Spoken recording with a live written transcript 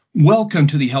Welcome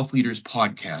to the Health Leaders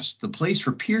Podcast, the place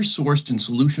for peer-sourced and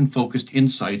solution-focused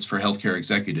insights for healthcare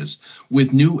executives,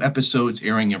 with new episodes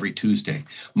airing every Tuesday.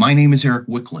 My name is Eric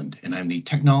Wickland, and I'm the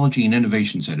Technology and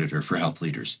Innovations Editor for Health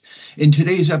Leaders. In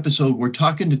today's episode, we're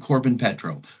talking to Corbin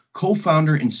Petro,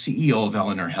 co-founder and CEO of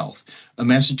Eleanor Health, a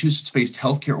Massachusetts-based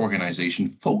healthcare organization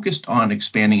focused on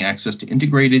expanding access to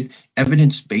integrated,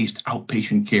 evidence-based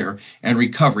outpatient care and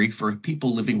recovery for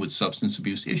people living with substance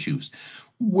abuse issues.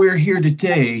 We're here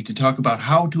today to talk about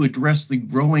how to address the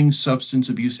growing substance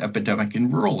abuse epidemic in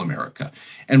rural America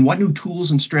and what new tools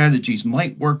and strategies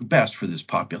might work best for this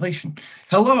population.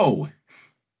 Hello.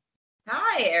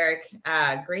 Hi, Eric.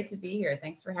 Great to be here.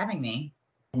 Thanks for having me.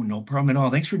 Oh, no problem at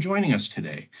all. Thanks for joining us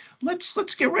today.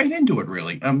 Let's get right into it,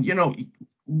 really.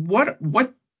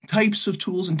 What types of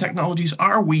tools and technologies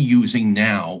are we using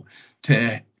now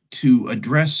to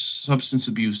address substance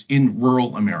abuse in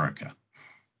rural America?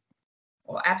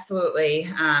 Well, absolutely.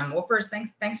 Well, first,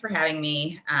 thanks for having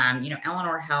me.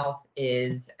 Eleanor Health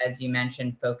is, as you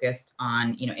mentioned, focused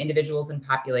on, individuals and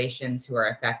populations who are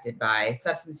affected by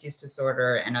substance use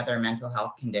disorder and other mental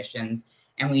health conditions.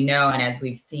 And we know, and as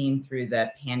we've seen through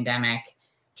the pandemic,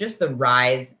 just the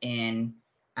rise in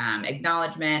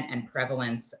acknowledgement and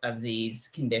prevalence of these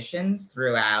conditions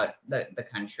throughout the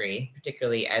country,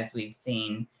 particularly as we've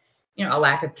seen a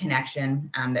lack of connection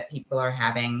that people are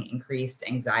having, increased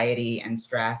anxiety and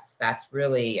stress. That's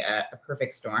really a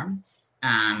perfect storm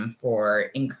for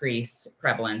increased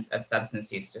prevalence of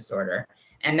substance use disorder.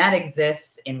 And that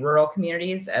exists in rural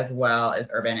communities as well as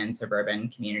urban and suburban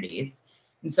communities.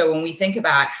 And so when we think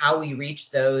about how we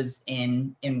reach those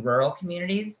in rural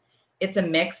communities, it's a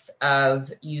mix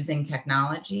of using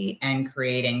technology and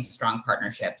creating strong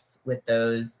partnerships with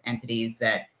those entities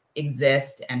that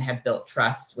exist and have built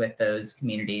trust with those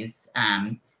communities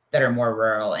that are more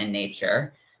rural in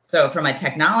nature. So from a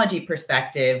technology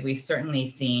perspective, we've certainly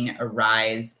seen a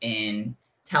rise in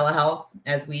telehealth,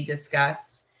 as we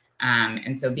discussed.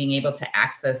 And so being able to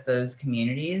access those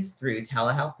communities through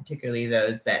telehealth, particularly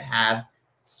those that have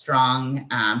strong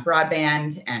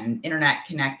broadband and internet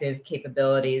connective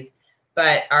capabilities,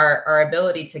 but our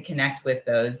ability to connect with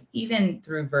those, even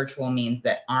through virtual means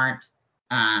that aren't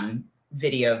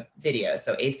video,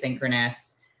 so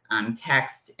asynchronous,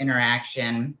 text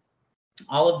interaction,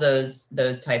 all of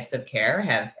those types of care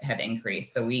have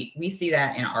increased. So we see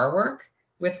that in our work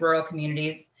with rural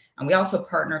communities, and we also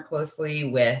partner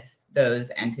closely with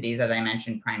those entities, as I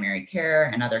mentioned, primary care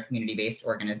and other community-based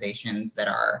organizations that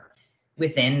are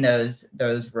within those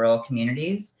rural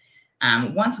communities.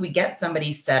 Once we get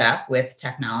somebody set up with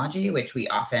technology, which we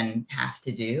often have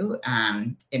to do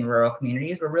in rural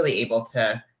communities, we're really able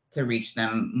to reach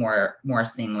them more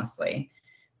seamlessly.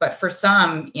 But for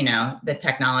some, the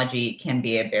technology can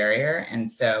be a barrier. And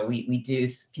so we do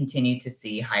continue to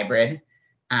see hybrid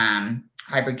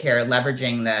care,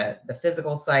 leveraging the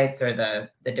physical sites or the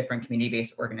different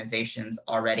community-based organizations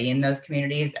already in those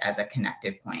communities as a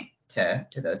connective point to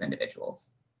those individuals.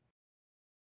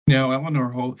 Now,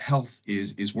 Eleanor Health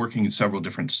is working in several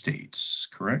different states,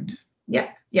 correct?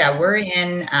 Yeah, we're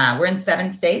in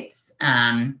 7 states.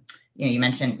 You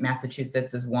mentioned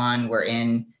Massachusetts is one. We're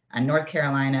in North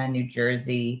Carolina, New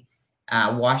Jersey,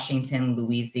 Washington,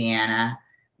 Louisiana,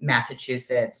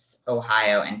 Massachusetts,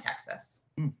 Ohio, and Texas.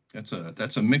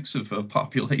 That's a mix of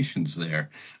populations there.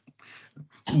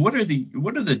 What are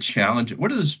the challenges?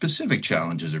 What are the specific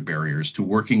challenges or barriers to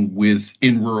working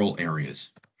in rural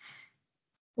areas?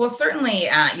 Well, certainly,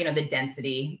 the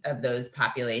density of those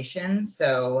populations.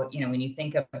 So, when you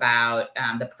think about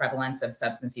the prevalence of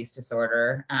substance use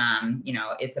disorder,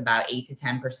 it's about 8 to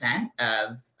 10%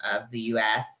 of the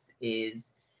U.S.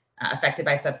 is affected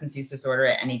by substance use disorder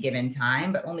at any given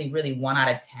time, but only really 1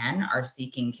 out of 10 are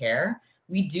seeking care.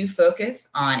 We do focus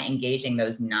on engaging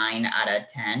those 9 out of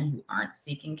 10 who aren't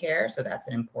seeking care. So that's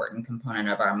an important component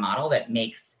of our model that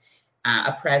makes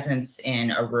a presence in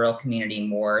a rural community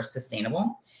more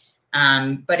sustainable.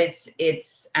 But it's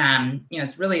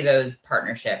really those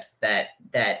partnerships that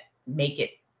make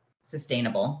it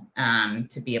sustainable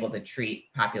to be able to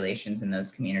treat populations in those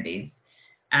communities.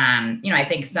 I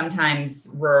think sometimes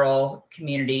rural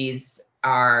communities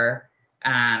are,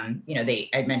 I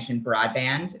mentioned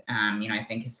broadband. I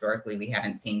think historically we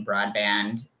haven't seen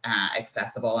broadband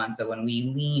accessible. And so when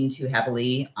we lean too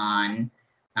heavily on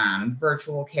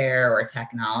virtual care or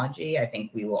technology, I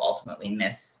think we will ultimately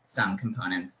miss some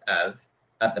components of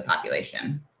the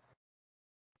population.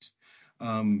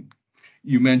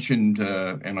 You mentioned,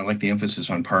 and I like the emphasis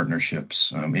on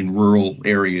partnerships. In rural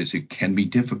areas, it can be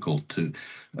difficult to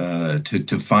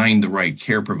find the right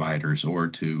care providers or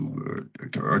to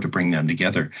bring them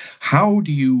together. How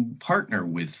do you partner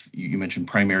with? You mentioned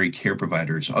primary care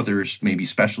providers, others maybe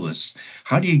specialists.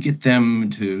 How do you get them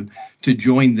to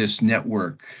join this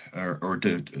network or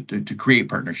to create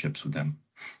partnerships with them?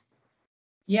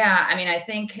 Yeah, I mean, I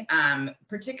think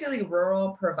particularly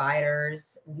rural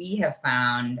providers, we have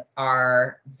found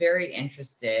are very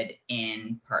interested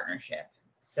in partnership.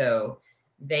 So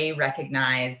they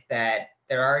recognize that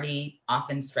they're already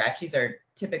often stretched. These are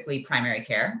typically primary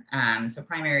care. So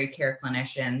primary care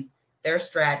clinicians, they're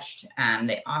stretched.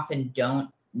 They often don't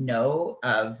know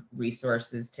of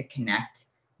resources to connect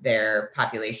their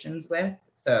populations with.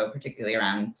 So particularly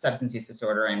around substance use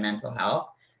disorder and mental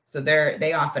health. So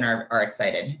they often are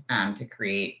excited to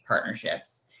create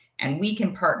partnerships, and we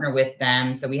can partner with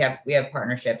them. So we have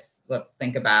partnerships. Let's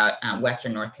think about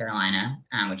Western North Carolina,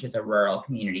 which is a rural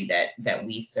community that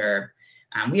we serve.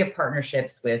 We have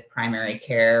partnerships with primary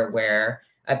care where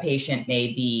a patient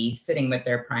may be sitting with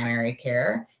their primary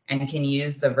care and can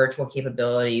use the virtual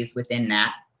capabilities within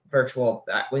that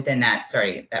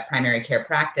primary care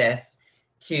practice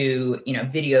to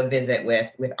video visit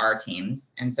with our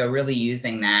teams. And so really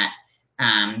using that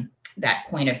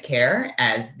point of care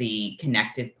as the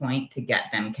connective point to get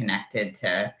them connected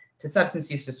to substance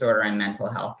use disorder and mental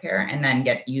health care, and then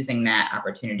using that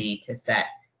opportunity to set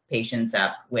patients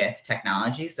up with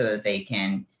technology so that they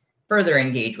can further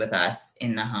engage with us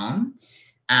in the home.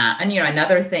 And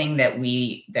another thing that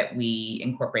we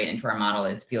incorporate into our model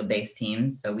is field-based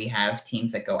teams. So we have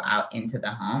teams that go out into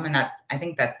the home, and I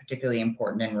think that's particularly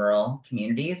important in rural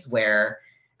communities where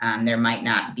there might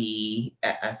not be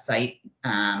a site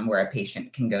where a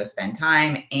patient can go spend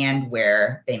time, and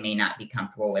where they may not be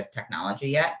comfortable with technology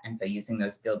yet. And so using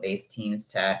those field-based teams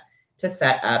to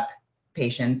set up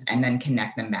patients and then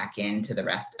connect them back into the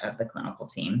rest of the clinical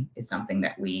team is something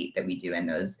that we do in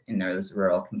those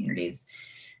rural communities.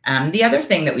 The other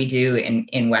thing that we do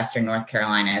in Western North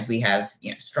Carolina is we have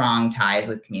strong ties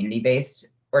with community-based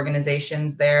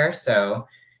organizations there. So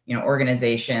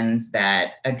organizations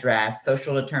that address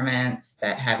social determinants,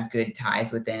 that have good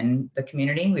ties within the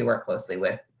community. We work closely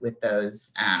with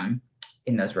those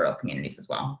in those rural communities as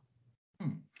well.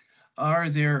 Are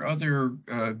there other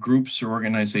groups or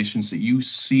organizations that you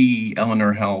see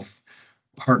Eleanor Health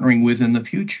partnering with in the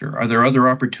future? Are there other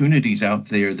opportunities out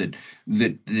there that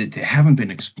haven't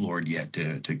been explored yet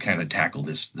to kind of tackle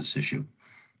this issue?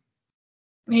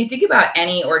 I mean, you think about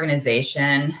any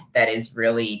organization that is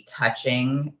really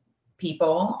touching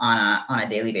people on a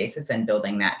daily basis and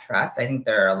building that trust. I think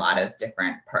there are a lot of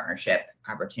different partnership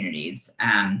opportunities.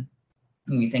 When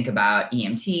you think about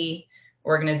EMT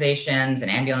organizations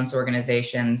and ambulance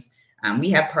organizations,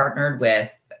 we have partnered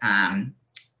with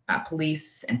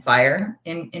police and fire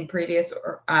in previous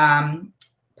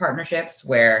partnerships,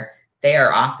 where they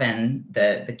are often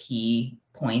the key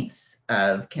points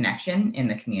of connection in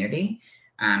the community.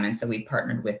 And so we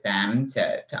partnered with them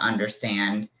to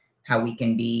understand how we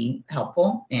can be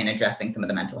helpful in addressing some of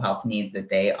the mental health needs that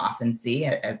they often see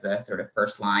as the sort of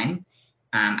first line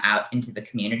out into the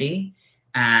community.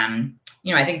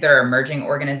 I think there are emerging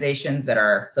organizations that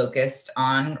are focused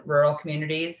on rural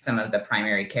communities, some of the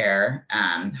primary care,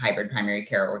 hybrid primary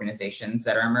care organizations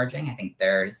that are emerging. I think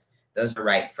those are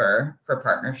ripe for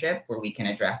partnership, where we can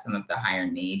address some of the higher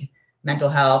need mental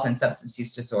health and substance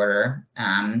use disorder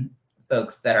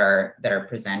folks that are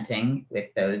presenting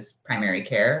with those primary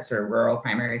care, sort of rural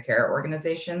primary care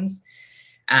organizations.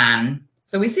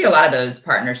 So we see a lot of those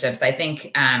partnerships. I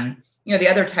think the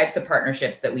other types of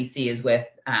partnerships that we see is with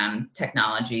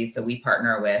technology. So we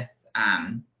partner with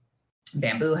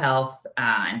Bamboo Health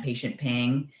and Patient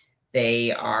Ping.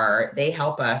 They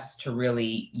help us to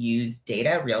really use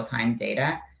data, real-time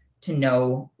data, to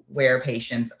know where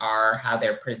patients are, how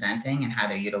they're presenting, and how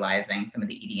they're utilizing some of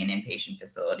the ED and inpatient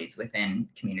facilities within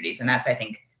communities. And that's, I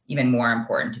think, even more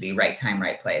important to be right time,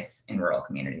 right place in rural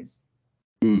communities.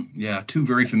 Yeah, two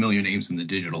very familiar names in the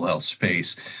digital health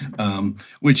space,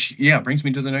 which brings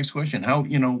me to the next question.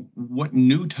 What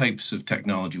new types of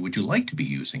technology would you like to be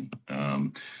using?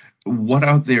 What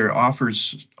out there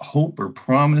offers hope or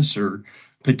promise or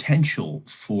potential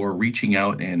for reaching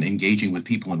out and engaging with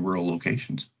people in rural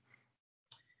locations?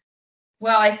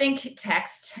 Well, I think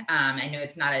text. I know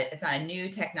it's not a new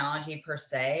technology per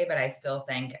se, but I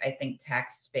think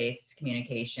text-based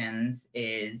communications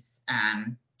is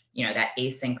that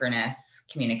asynchronous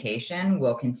communication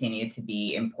will continue to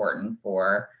be important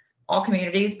for all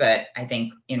communities, but I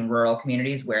think in rural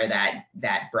communities where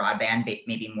that broadband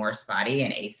may be more spotty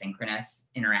and asynchronous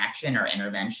interaction or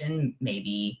intervention may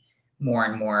be more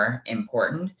and more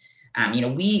important.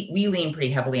 We lean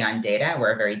pretty heavily on data.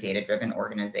 We're a very data-driven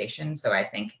organization. So I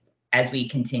think as we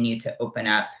continue to open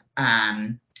up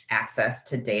access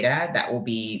to data, that will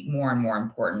be more and more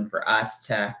important for us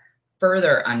to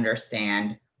further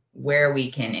understand where we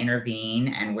can intervene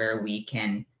and where we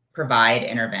can provide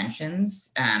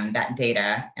interventions. That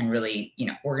data and really,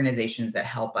 organizations that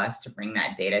help us to bring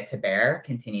that data to bear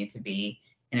continue to be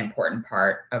an important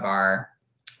part of our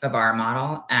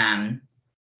model.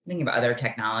 Thinking of other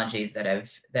technologies that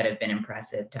have been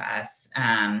impressive to us.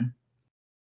 I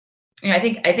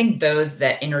think those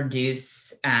that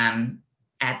introduce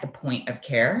at the point of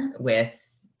care with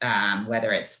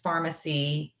whether it's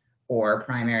pharmacy or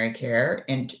primary care,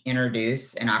 and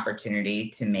introduce an opportunity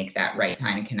to make that right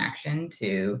time connection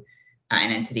to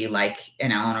an entity like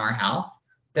an Eleanor Health.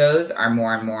 Those are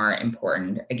more and more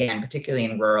important, again, particularly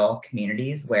in rural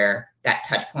communities where that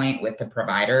touch point with the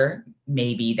provider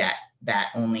may be that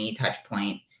only touch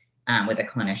point with a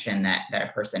clinician that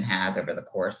a person has over the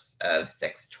course of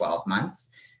 6-12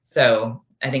 months. So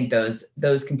I think those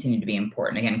continue to be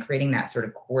important. Again, creating that sort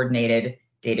of coordinated,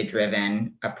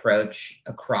 data-driven approach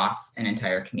across an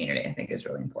entire community, I think, is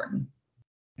really important.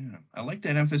 Yeah, I like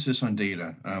that emphasis on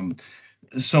data.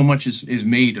 So much is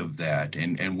made of that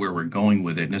and where we're going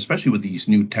with it, and especially with these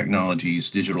new technologies,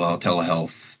 digital health,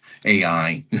 telehealth,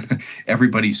 AI,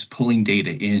 everybody's pulling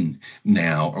data in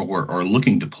now or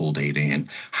looking to pull data in.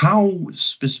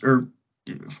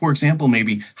 For example,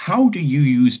 maybe how do you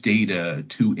use data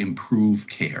to improve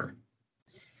care?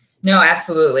 No,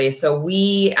 absolutely. So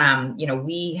we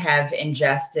have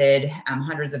ingested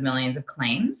hundreds of millions of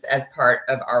claims as part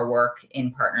of our work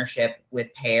in partnership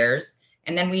with payers.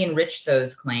 And then we enrich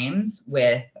those claims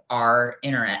with our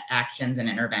interactions and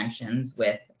interventions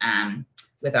with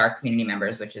our community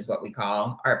members, which is what we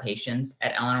call our patients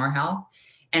at Eleanor Health.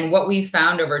 And what we've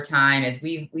found over time is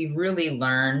we've really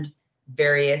learned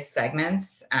various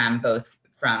segments, both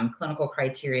from clinical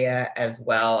criteria as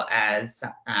well as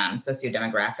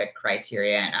sociodemographic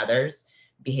criteria and others,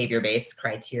 behavior-based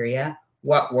criteria,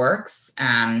 what works,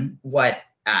 what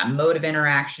mode of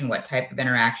interaction, what type of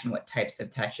interaction, what types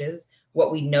of touches.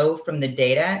 What we know from the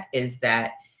data is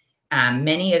that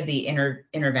many of the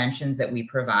interventions that we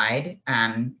provide,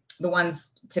 the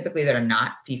ones typically that are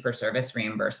not fee-for-service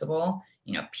reimbursable,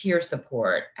 peer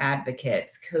support,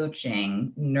 advocates,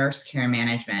 coaching, nurse care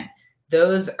management,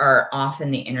 those are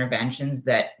often the interventions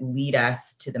that lead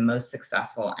us to the most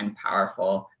successful and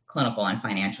powerful clinical and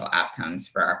financial outcomes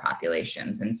for our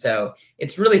populations. And so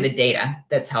it's really the data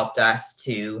that's helped us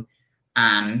to,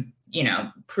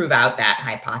 prove out that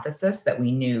hypothesis that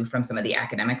we knew from some of the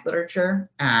academic literature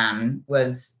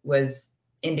was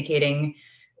indicating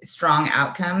strong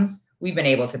outcomes. We've been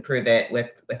able to prove it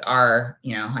with our,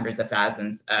 hundreds of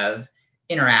thousands of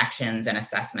interactions and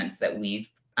assessments that we've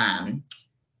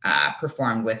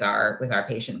performed with our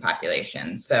patient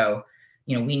population. So,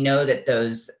 we know that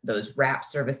those wrap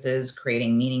services,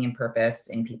 creating meaning and purpose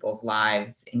in people's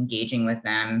lives, engaging with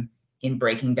them in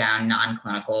breaking down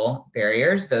non-clinical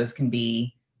barriers, those can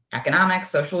be economic,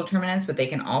 social determinants, but they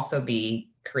can also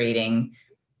be creating,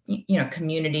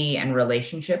 community and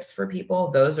relationships for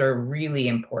people. Those are really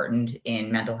important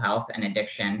in mental health and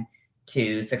addiction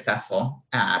to successful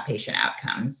patient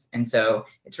outcomes. And so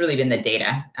it's really been the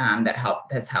data that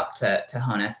has helped to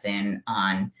hone us in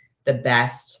on the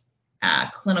best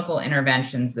clinical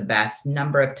interventions, the best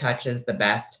number of touches, the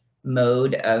best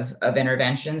mode of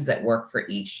interventions that work for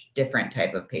each different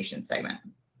type of patient segment.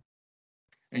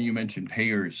 And you mentioned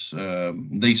payers.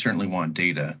 They certainly want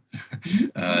data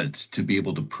to be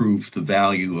able to prove the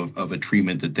value of a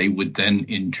treatment that they would then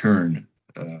in turn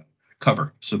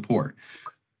cover, support.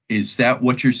 Is that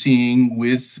what you're seeing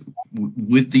with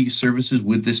these services,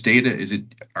 with this data?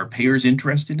 Are payers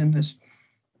interested in this?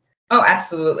 Oh,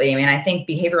 absolutely. I mean, I think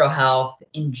behavioral health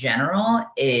in general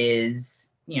is,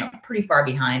 pretty far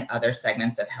behind other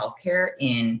segments of healthcare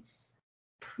in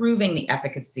proving the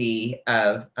efficacy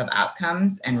of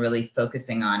outcomes and really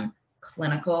focusing on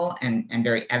clinical and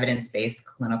very evidence-based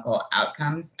clinical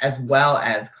outcomes as well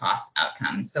as cost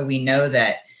outcomes. So we know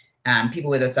that people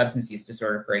with a substance use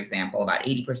disorder, for example, about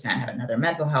 80% have another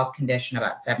mental health condition,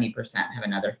 about 70% have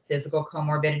another physical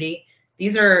comorbidity.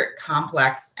 These are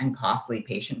complex and costly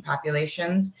patient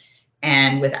populations.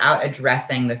 And without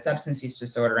addressing the substance use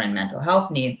disorder and mental health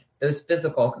needs, those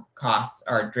physical costs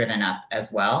are driven up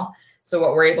as well. So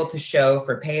what we're able to show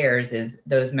for payers is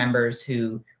those members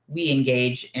who we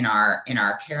engage in our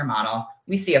care model,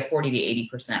 we see a 40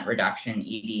 to 80% reduction in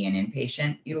ED and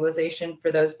inpatient utilization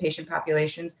for those patient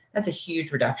populations. That's a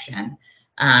huge reduction.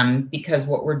 Because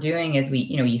what we're doing is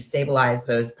we stabilize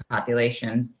those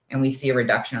populations and we see a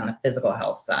reduction on the physical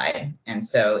health side. And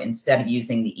so instead of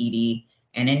using the ED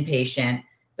and inpatient,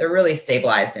 they're really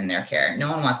stabilized in their care.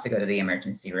 No one wants to go to the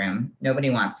emergency room. Nobody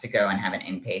wants to go and have an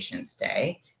inpatient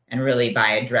stay. And really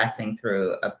by addressing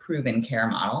through a proven care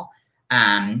model,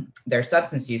 their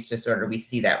substance use disorder, we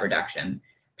see that reduction.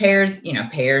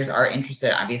 Payers are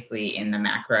interested obviously in the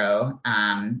macro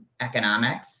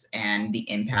economics and the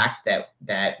impact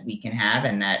that we can have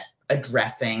and that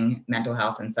addressing mental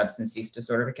health and substance use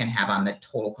disorder can have on the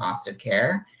total cost of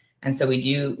care. And so we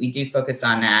do focus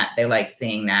on that. They like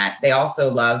seeing that. They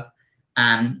also love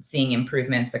seeing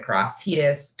improvements across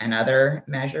HEDIS and other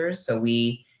measures. So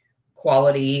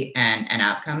quality and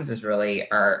outcomes is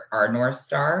really our North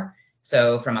Star.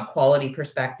 So from a quality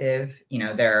perspective,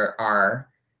 there are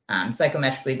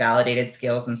psychometrically validated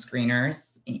scales and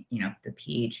screeners, the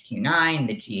PHQ-9,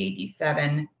 the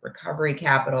GAD-7, Recovery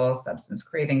Capital, Substance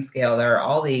Craving Scale. There are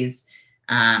all these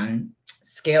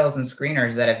scales and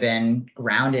screeners that have been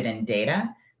grounded in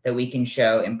data that we can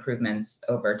show improvements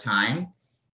over time.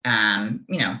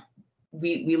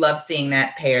 We love seeing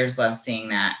that. Payers love seeing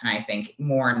that, and I think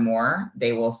more and more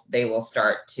they will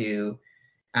start to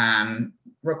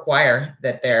require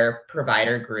that their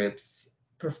provider groups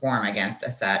perform against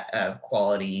a set of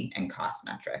quality and cost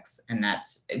metrics. And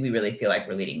we really feel like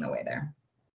we're leading the way there.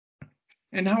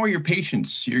 And how are your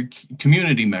patients, your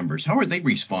community members, how are they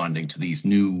responding to these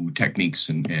new techniques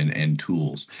and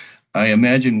tools? I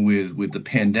imagine with the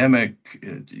pandemic,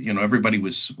 everybody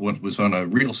was on a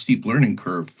real steep learning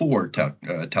curve for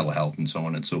telehealth and so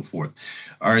on and so forth.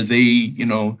 Are they,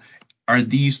 are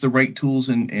these the right tools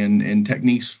and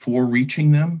techniques for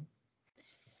reaching them?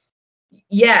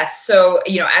 Yes. So,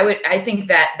 I think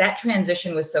that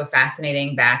transition was so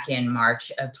fascinating back in March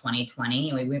of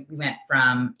 2020. We went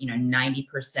from,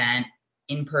 90%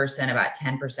 in person, about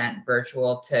 10%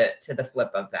 virtual to the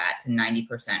flip of that to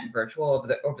 90% virtual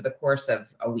over the course of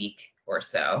a week or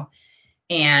so.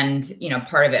 And,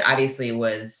 part of it obviously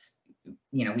was,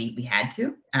 we had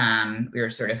to, we were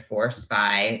sort of forced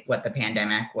by what the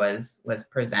pandemic was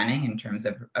presenting in terms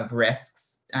of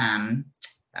risks,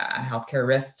 healthcare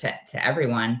risks to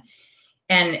everyone.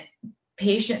 And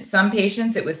some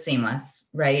patients, it was seamless,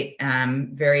 right?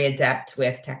 Very adept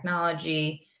with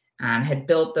technology, had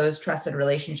built those trusted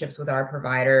relationships with our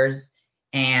providers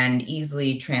and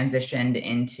easily transitioned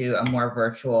into a more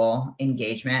virtual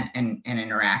engagement and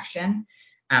interaction.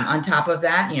 On top of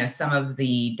that, some of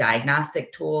the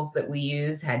diagnostic tools that we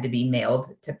use had to be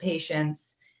mailed to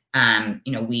patients.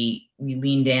 We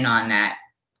leaned in on that,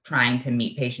 trying to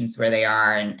meet patients where they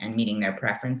are and meeting their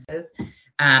preferences.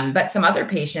 But some other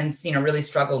patients, really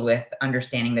struggled with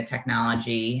understanding the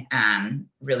technology,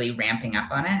 really ramping up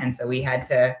on it. And so we had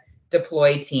to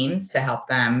deploy teams to help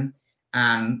them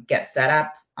get set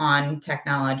up on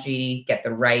technology, get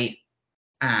the right,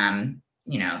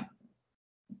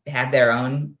 have their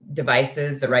own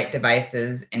devices, the right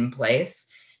devices in place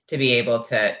to be able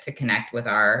to connect with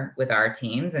our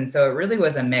teams. And so it really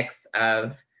was a mix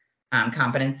of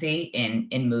competency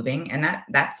in moving, and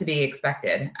that's to be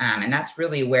expected. And that's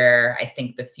really where I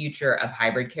think the future of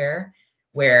hybrid care,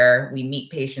 where we meet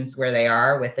patients where they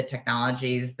are with the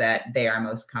technologies that they are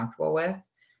most comfortable with,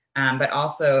 but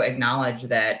also acknowledge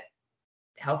that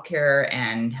healthcare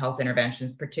and health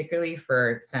interventions, particularly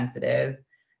for sensitive,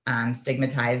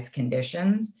 stigmatized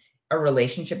conditions, a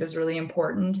relationship is really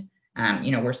important.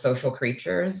 We're social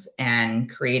creatures, and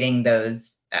creating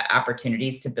those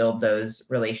opportunities to build those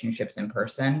relationships in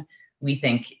person, we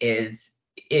think is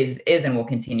and will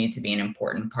continue to be an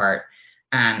important part.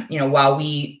 While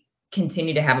we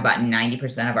continue to have about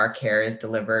 90% of our care is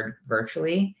delivered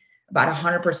virtually, about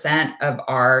 100% of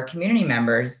our community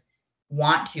members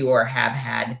want to or have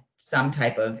had some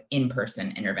type of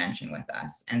in-person intervention with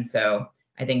us. And so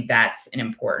I think that's an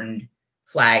important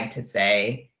flag to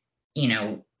say,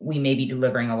 we may be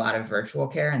delivering a lot of virtual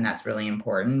care, and that's really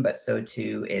important, but so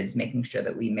too is making sure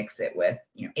that we mix it with,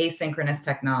 asynchronous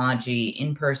technology,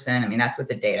 in person. I mean, that's what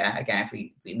the data, again, if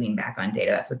we lean back on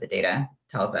data, that's what the data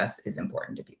tells us is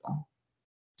important to people.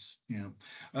 Yeah.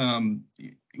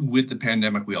 With the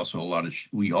pandemic, we also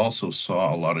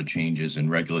saw a lot of changes in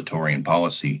regulatory and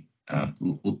policy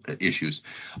issues.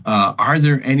 Are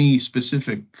there any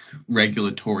specific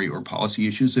regulatory or policy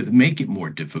issues that make it more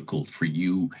difficult for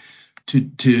you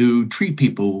to treat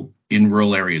people in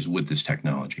rural areas with this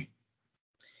technology?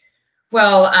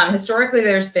 Well, historically,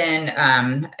 there's been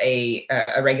a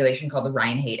regulation called the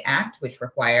Ryan-Haight Act, which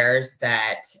requires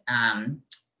that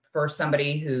for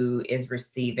somebody who is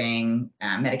receiving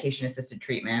medication-assisted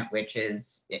treatment, which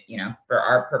is, for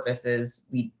our purposes,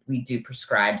 we do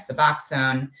prescribe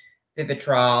Suboxone,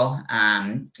 Vivitrol,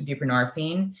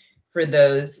 buprenorphine. For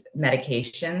those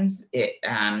medications,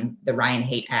 the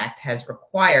Ryan-Haight Act has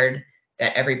required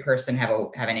that every person have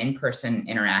an in-person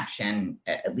interaction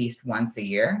at least once a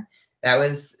year. That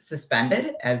was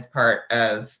suspended as part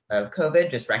of COVID,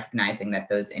 just recognizing that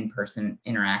those in-person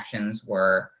interactions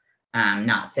were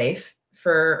not safe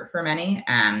for many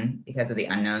because of the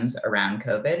unknowns around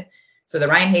COVID. So the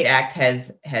Ryan-Haight Act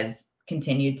has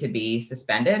continued to be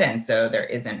suspended, and so there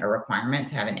isn't a requirement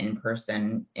to have an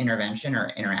in-person intervention or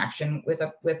interaction with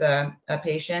a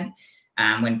patient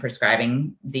when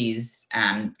prescribing these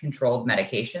controlled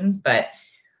medications. But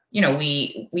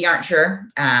we aren't sure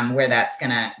where that's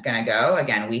gonna go.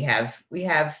 Again, we have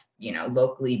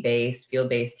locally based,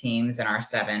 field-based teams in our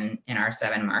seven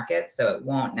markets, so it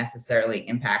won't necessarily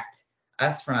impact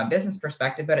us from a business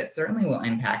perspective, but it certainly will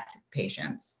impact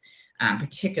patients,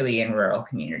 particularly in rural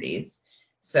communities.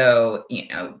 So,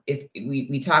 if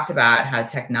we talked about how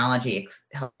technology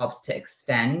helps to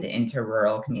extend into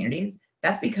rural communities,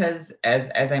 that's because,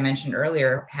 as I mentioned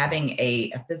earlier, having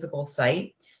a physical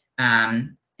site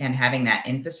and having that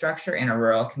infrastructure in a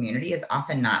rural community is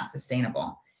often not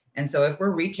sustainable. And so if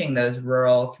we're reaching those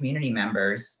rural community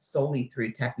members solely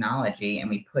through technology and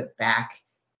we put back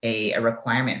a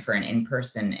requirement for an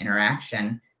in-person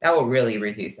interaction, that will really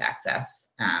reduce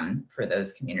access for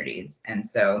those communities. And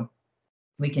so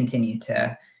we continue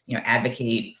to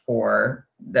advocate for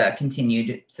the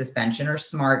continued suspension or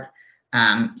smart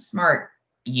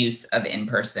use of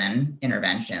in-person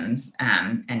interventions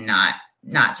and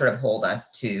not sort of hold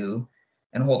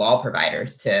all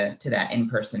providers to that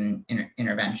in-person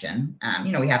intervention.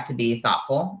 We have to be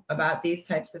thoughtful about these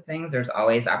types of things. There's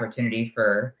always opportunity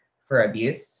for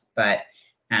abuse, but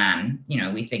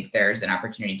we think there's an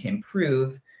opportunity to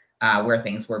improve where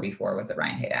things were before with the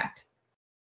Ryan-Haight Act.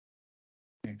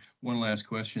 Okay. One last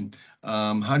question.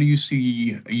 How do you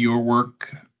see your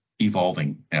work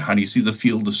evolving? How do you see the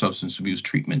field of substance abuse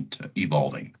treatment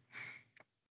evolving?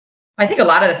 I think a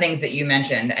lot of the things that you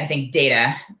mentioned, I think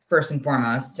data first and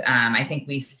foremost. I think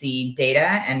we see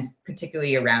data, and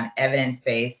particularly around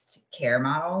evidence-based care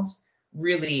models,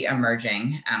 really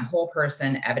emerging. Whole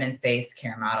person evidence-based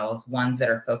care models, ones that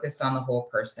are focused on the whole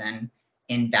person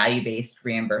in value-based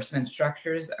reimbursement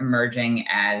structures, emerging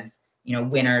as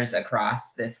winners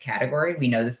across this category. We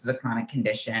know this is a chronic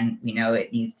condition. We know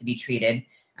it needs to be treated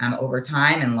over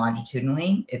time and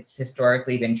longitudinally. It's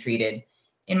historically been treated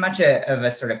in much of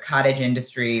a sort of cottage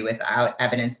industry without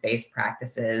evidence-based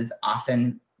practices,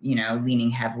 often, leaning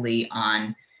heavily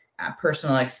on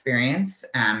personal experience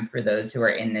for those who are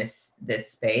in this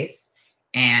space.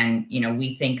 And,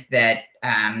 we think that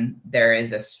there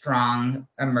is a strong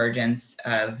emergence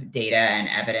of data and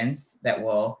evidence that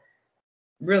will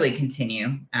really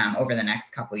continue over the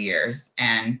next couple of years.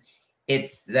 And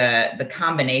it's the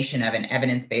combination of an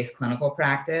evidence-based clinical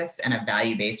practice and a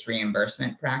value-based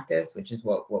reimbursement practice, which is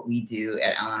what we do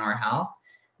at Eleanor Health,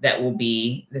 that will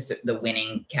be the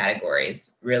winning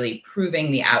categories, really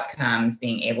proving the outcomes,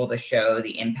 being able to show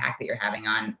the impact that you're having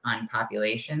on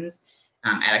populations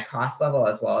at a cost level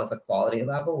as well as a quality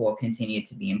level will continue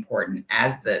to be important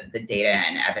as the data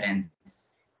and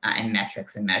evidence and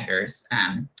metrics and measures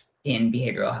in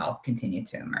behavioral health continue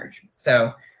to emerge.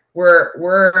 So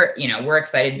we're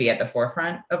excited to be at the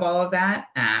forefront of all of that.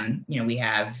 We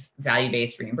have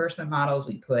value-based reimbursement models.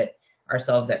 We put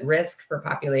ourselves at risk for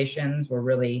populations. We're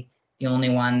really the only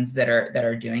ones that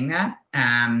are doing that.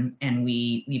 And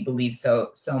we believe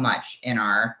so much in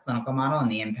our clinical model and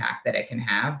the impact that it can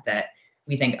have that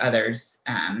we think others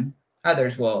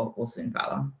will soon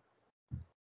follow.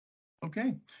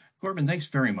 Okay. Corbin, thanks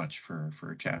very much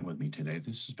for chatting with me today.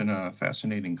 This has been a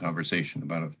fascinating conversation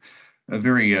about a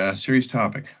very serious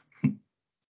topic.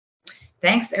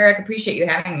 Thanks, Eric. Appreciate you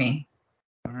having me.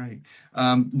 All right.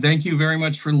 Thank you very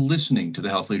much for listening to the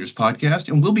Health Leaders Podcast,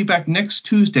 and we'll be back next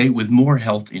Tuesday with more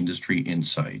health industry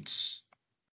insights.